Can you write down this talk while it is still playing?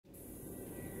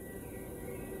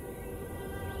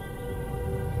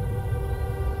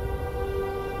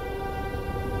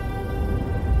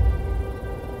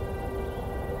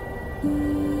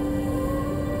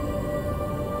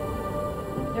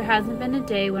hasn't been a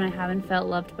day when I haven't felt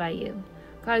loved by you.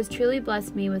 God has truly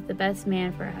blessed me with the best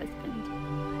man for a husband.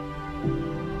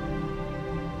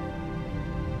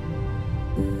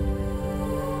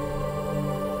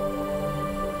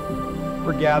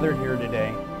 We're gathered here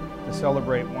today to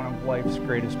celebrate one of life's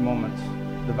greatest moments,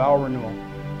 the vow renewal.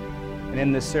 And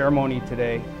in this ceremony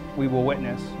today, we will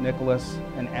witness Nicholas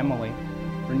and Emily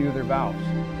renew their vows.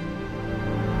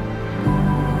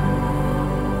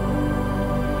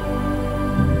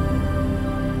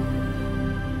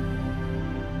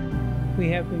 We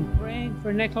have been praying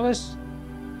for Nicholas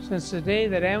since the day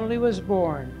that Emily was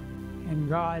born, and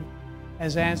God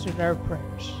has answered our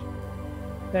prayers.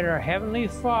 That our Heavenly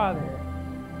Father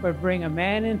would bring a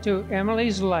man into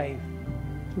Emily's life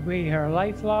to be her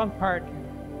lifelong partner.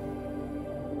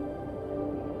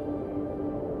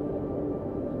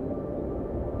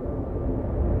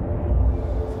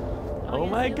 Oh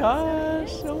my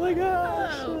gosh! Oh my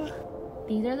gosh!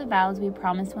 These are the vows we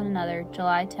promised one another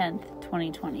July 10th,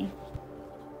 2020.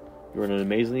 You are an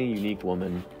amazingly unique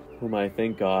woman whom I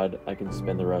thank God I can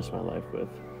spend the rest of my life with.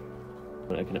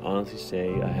 But I can honestly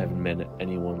say I haven't met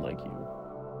anyone like you.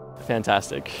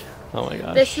 Fantastic. Oh my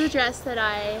gosh. This is the dress that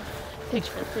I picked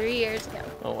for 3 years ago.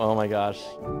 Oh my gosh.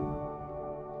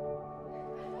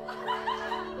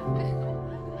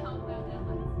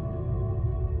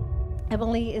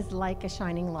 Emily is like a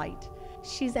shining light.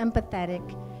 She's empathetic,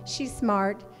 she's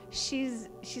smart, she's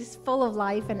full of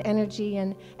life and energy,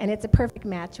 and it's a perfect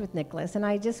match with Nicholas. And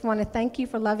I just want to thank you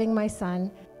for loving my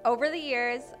son. Over the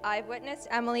years, I've witnessed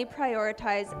Emily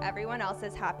prioritize everyone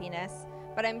else's happiness,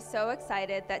 but I'm so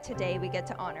excited that today we get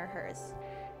to honor hers.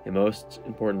 And most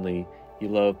importantly, you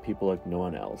love people like no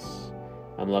one else.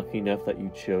 I'm lucky enough that you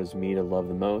chose me to love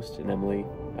the most, and Emily,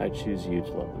 I choose you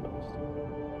to love the most.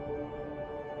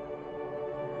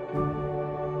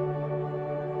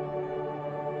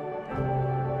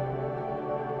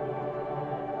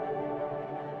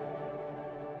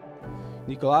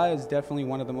 Nikolai is definitely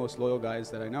one of the most loyal guys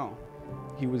that I know.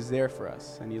 He was there for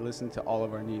us, and he listened to all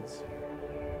of our needs.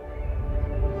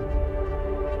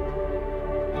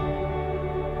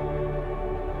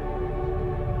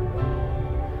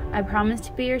 I promise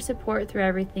to be your support through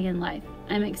everything in life.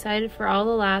 I'm excited for all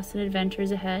the laughs and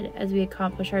adventures ahead as we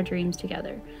accomplish our dreams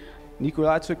together.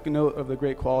 Nikolai took note of the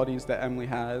great qualities that Emily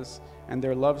has, and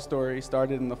their love story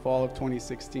started in the fall of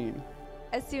 2016.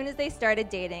 As soon as they started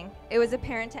dating, it was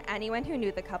apparent to anyone who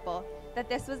knew the couple that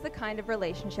this was the kind of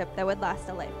relationship that would last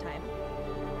a lifetime.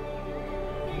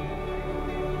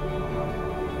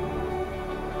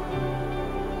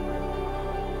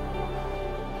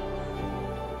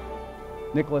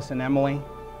 Nicholas and Emily,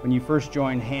 when you first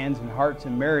joined hands and hearts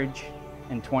in marriage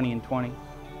in 2020,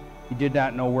 you did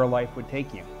not know where life would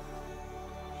take you.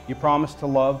 You promised to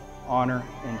love, honor,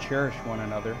 and cherish one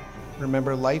another.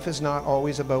 Remember, life is not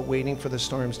always about waiting for the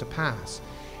storms to pass.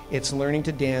 It's learning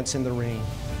to dance in the rain.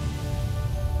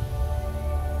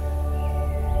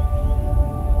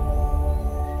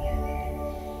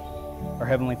 Our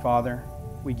Heavenly Father,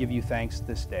 we give you thanks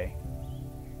this day.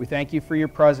 We thank you for your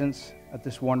presence at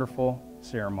this wonderful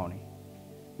ceremony.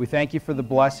 We thank you for the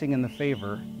blessing and the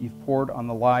favor you've poured on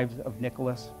the lives of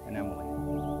Nicholas and Emily.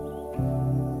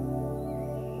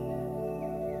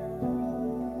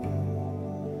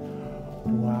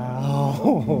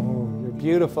 Wow, you're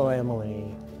beautiful,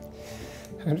 Emily.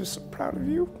 I'm just so proud of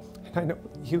you. And I know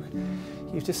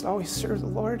you've just always served the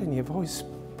Lord, and you've always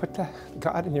put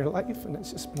God in your life, and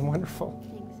it's just been wonderful.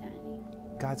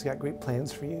 God's got great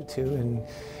plans for you too, and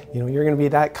you're going to be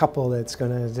that couple that's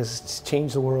going to just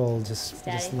change the world. Just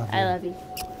love you. I love you.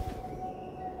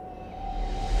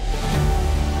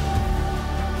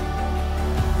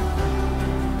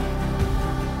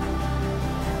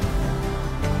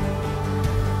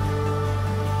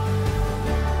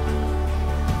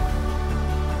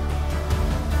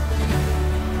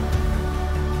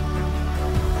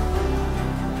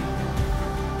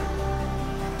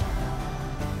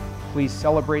 Please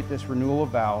celebrate this renewal of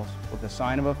vows with a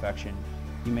sign of affection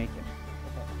you make it.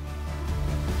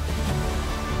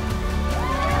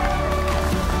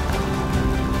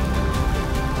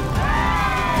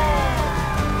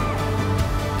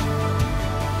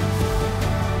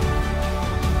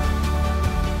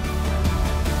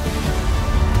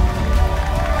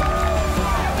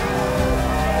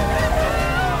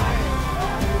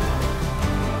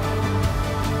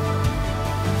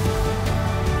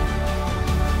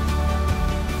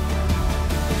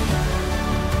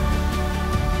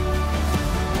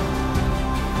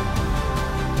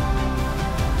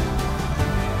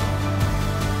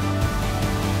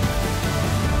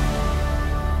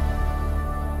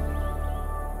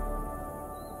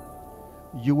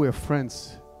 You were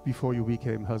friends before you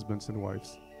became husbands and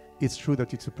wives. It's true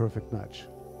that it's a perfect match.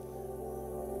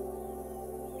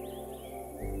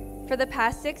 For the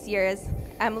past 6 years,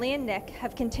 Emily and Nick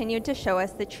have continued to show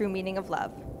us the true meaning of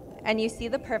love, and you see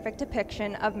the perfect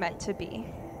depiction of meant to be.